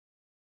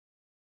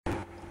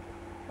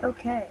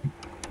Okay,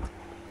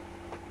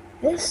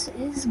 this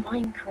is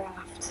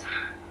Minecraft,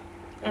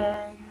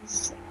 and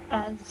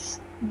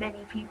as many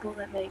people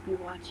that might be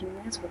watching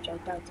this, which I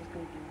doubt there's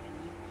going to be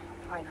many,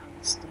 quite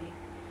honestly,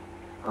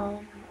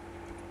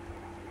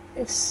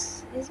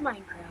 this is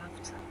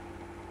Minecraft.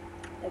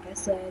 Like I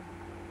said,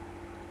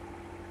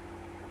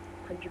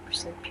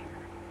 100% pure.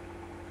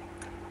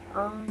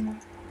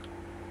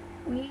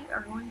 We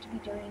are going to be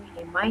doing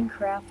a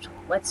Minecraft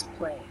Let's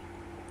Play,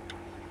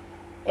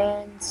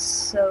 and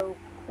so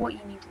what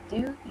you need to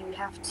do, you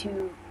have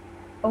to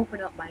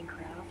open up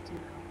Minecraft,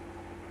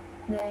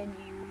 then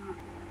you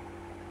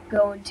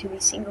go into the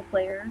single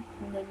player,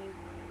 and then you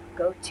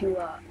go to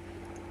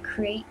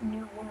create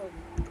new world.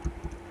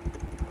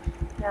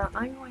 Now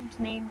I'm going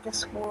to name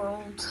this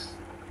world,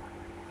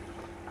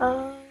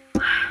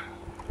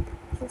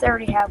 since I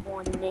already have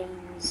one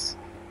names,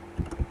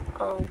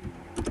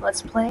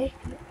 Let's Play.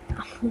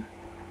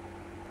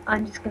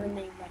 I'm just gonna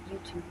name that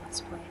YouTube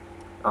Let's Play.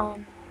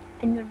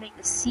 And you're gonna make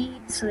the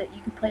seed so that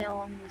you can play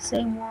along the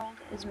same world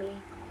as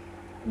me.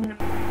 I'm gonna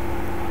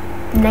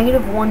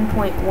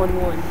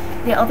 -1.11.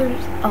 The other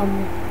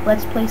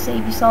Let's Play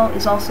save you saw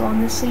is also on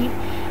this seed.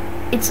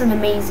 It's an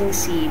amazing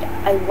seed.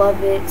 I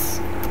love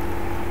it.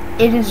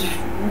 It is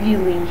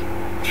really,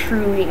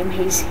 truly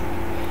amazing.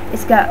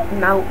 It's got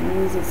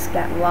mountains, it's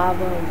got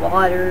lava,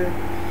 water,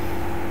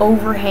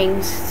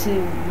 overhangs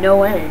to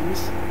no end.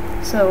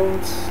 So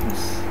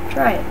let's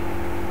try it.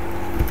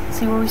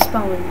 See where we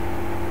spawn.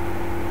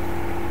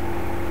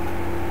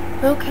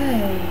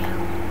 Okay,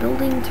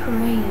 building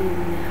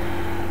terrain.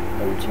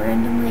 Loads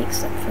randomly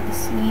except for the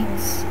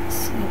seeds.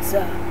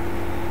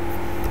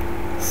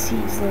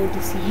 Seeds load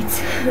the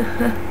seeds.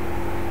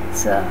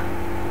 It's a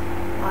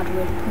odd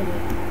way to put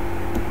it.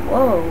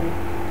 Whoa.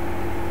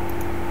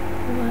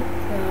 What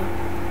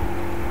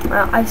the?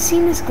 Well, I've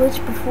seen this glitch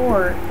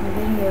before in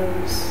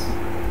videos.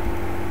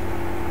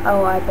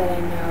 Oh, I bet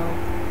I know.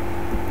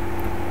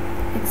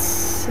 It's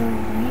so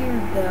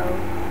weird though.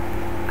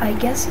 I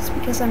guess it's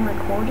because I'm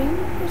recording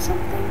or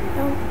something.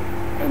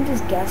 I'm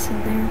just guessing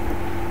there.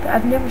 But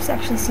I've never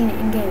actually seen it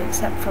in-game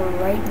except for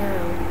right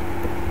now.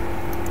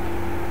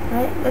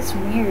 That's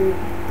weird.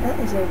 That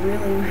is a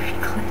really weird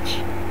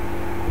glitch.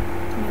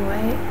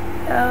 Anyway,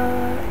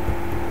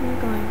 I'm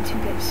going to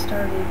get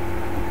started.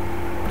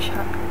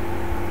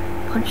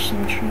 Punch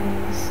some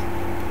trees.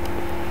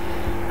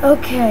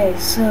 Okay,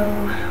 so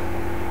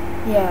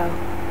yeah,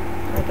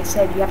 like I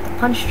said, you have to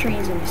punch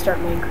trees when you start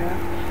Minecraft.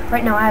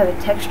 Right now I have a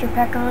texture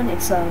pack on.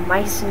 It's a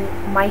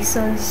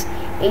Misa's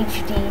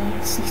HD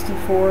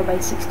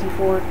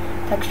 64x64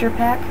 texture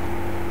pack.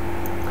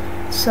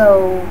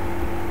 So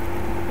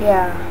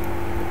yeah,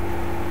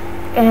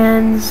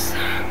 and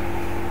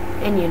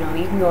you know,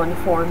 you can go on the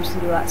forums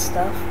and do that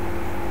stuff.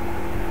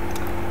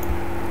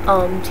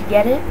 To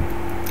get it,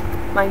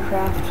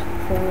 Minecraft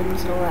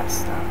forums and all that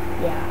stuff.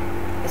 Yeah,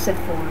 I said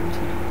forums,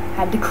 you know,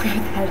 had to clear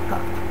that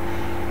up.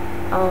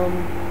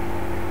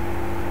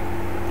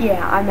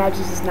 Yeah, I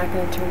imagine this is not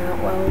going to turn out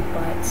well,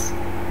 but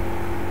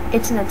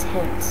it's an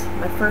attempt.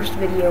 My first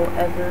video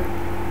ever.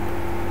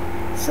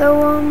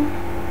 So,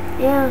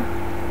 yeah.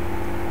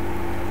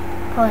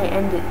 Probably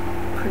end it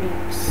pretty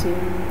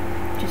soon,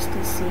 just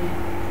to see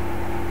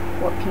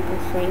what people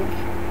think.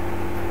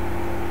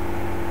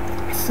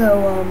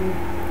 So,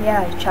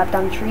 yeah, you chop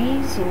down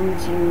trees,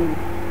 and you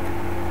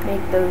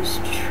make those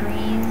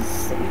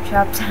trees that you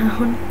chop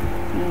down,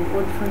 the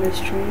wood from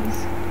those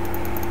trees.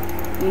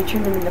 You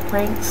turn them into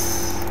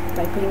planks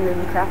by putting them in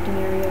the crafting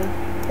area.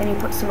 Then you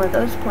put some of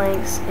those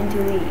planks into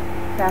the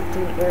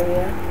crafting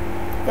area.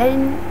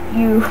 Then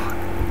you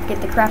get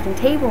the crafting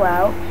table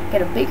out,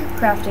 get a bigger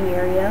crafting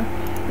area.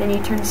 Then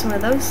you turn some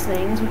of those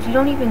things, which you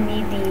don't even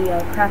need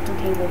the crafting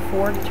table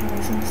for to turn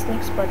these into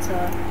sticks, but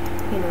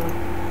you know,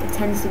 it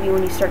tends to be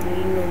when you start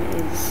needing them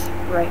is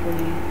right when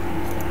you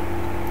use that.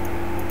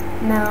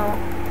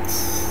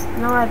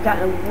 Now I've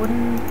gotten a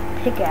wooden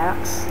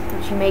pickaxe,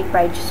 which you make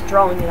by just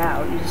drawing it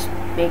out. You just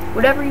make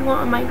whatever you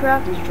want in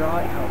Minecraft, just draw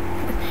it out.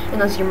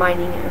 Unless you're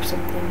mining it or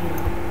something, you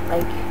know,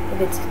 like if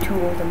it's a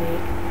tool to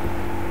make.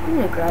 I'm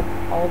gonna grab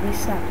all these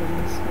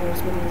saplings, or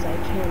as many as I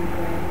can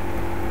grab,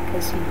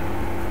 because, you know,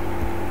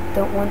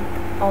 don't want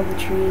all the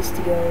trees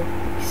to go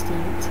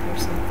extinct or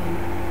something.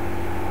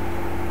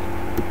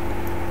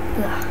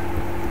 Ugh.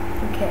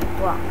 Okay,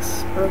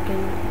 blocks.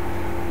 Broken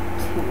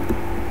 2.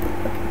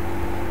 Okay.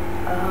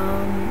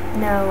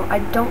 Now, I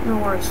don't know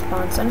where it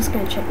spawns, so I'm just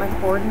gonna check my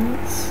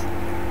coordinates.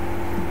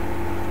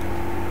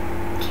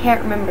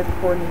 Can't remember the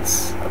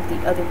coordinates of the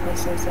other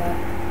place I was at.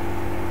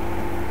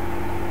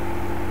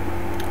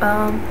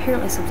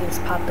 Apparently something's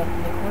popped up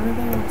in the corner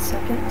there. 1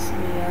 second.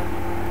 Yeah.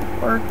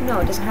 Or, no,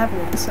 it doesn't have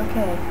next.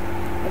 Okay.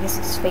 I guess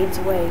it just fades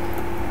away.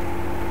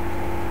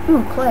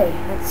 Ooh, clay.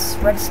 That's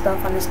red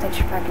stuff on this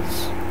texture pack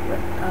is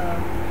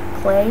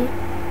clay.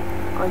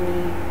 On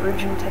the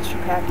original texture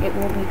pack, it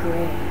will be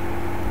gray.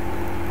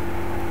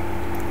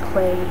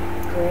 Clay,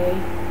 gray.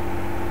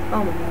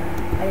 Oh my god.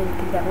 I didn't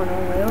think that went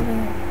all the way over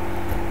there.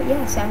 But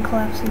yeah, sand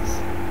collapses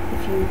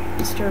if you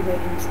disturb it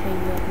and it's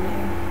hanging up in the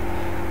air.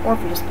 Or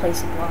if you just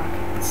place a block.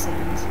 the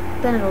sand.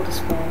 Then it'll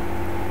just fall.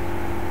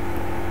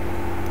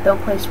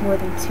 Don't place more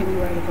than 2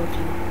 right above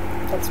you.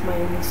 That's my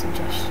only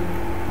suggestion.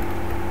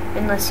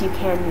 Unless you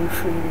can move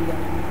freely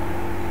on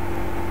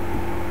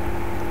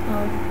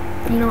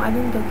you know, I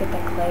didn't go get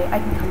that clay. I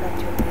can come back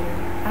to it later.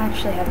 I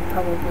actually have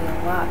probably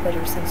a lot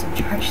better sense of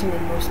direction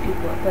than most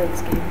people that play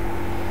this game.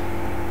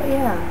 But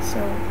yeah, so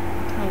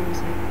what time is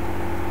it?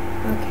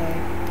 Okay.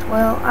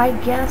 Well, I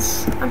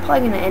guess I'm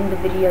probably gonna end the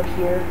video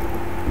here.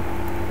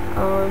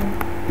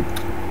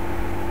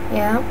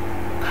 Yeah.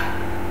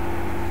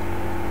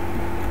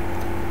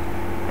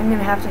 I'm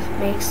gonna have to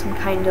make some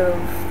kind of,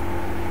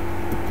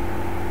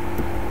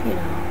 you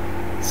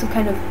know, some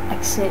kind of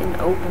exit and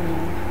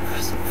opening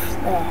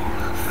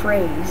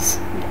phrase.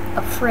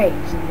 A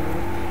phrase, you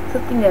know.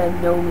 Something to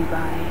know me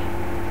by.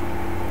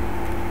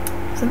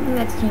 Something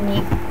that's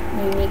unique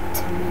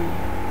to me.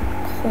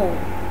 Cool.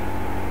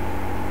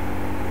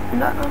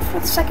 And for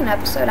the second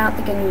episode, I don't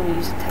think I need to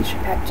use a texture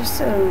pack, just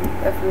so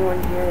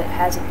everyone here that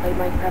hasn't played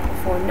Minecraft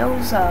before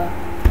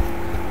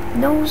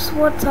knows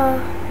what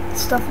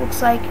stuff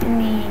looks like in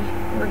the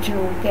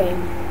original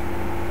game.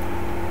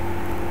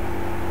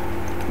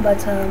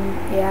 But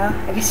yeah,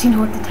 I guess you know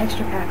what the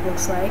texture pack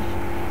looks like,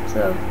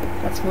 so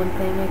that's one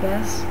thing, I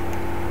guess.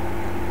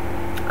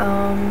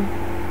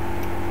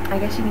 I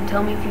guess you can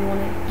tell me if you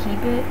want to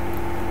keep it.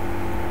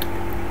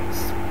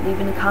 Just leave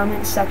in the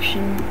comments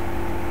section.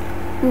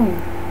 Ooh.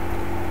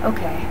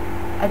 Okay,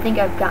 I think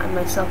I've gotten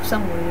myself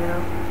somewhere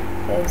now,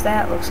 because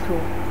that looks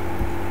cool.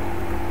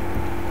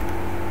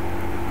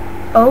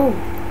 Oh,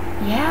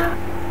 yeah?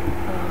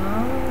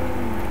 Oh,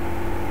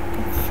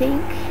 I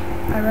think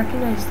I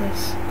recognize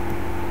this.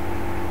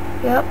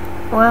 Yep,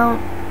 well,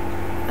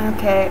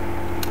 okay.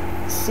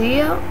 See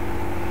ya.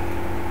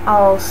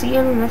 I'll see you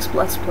in the next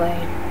Let's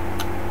Play.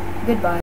 Goodbye.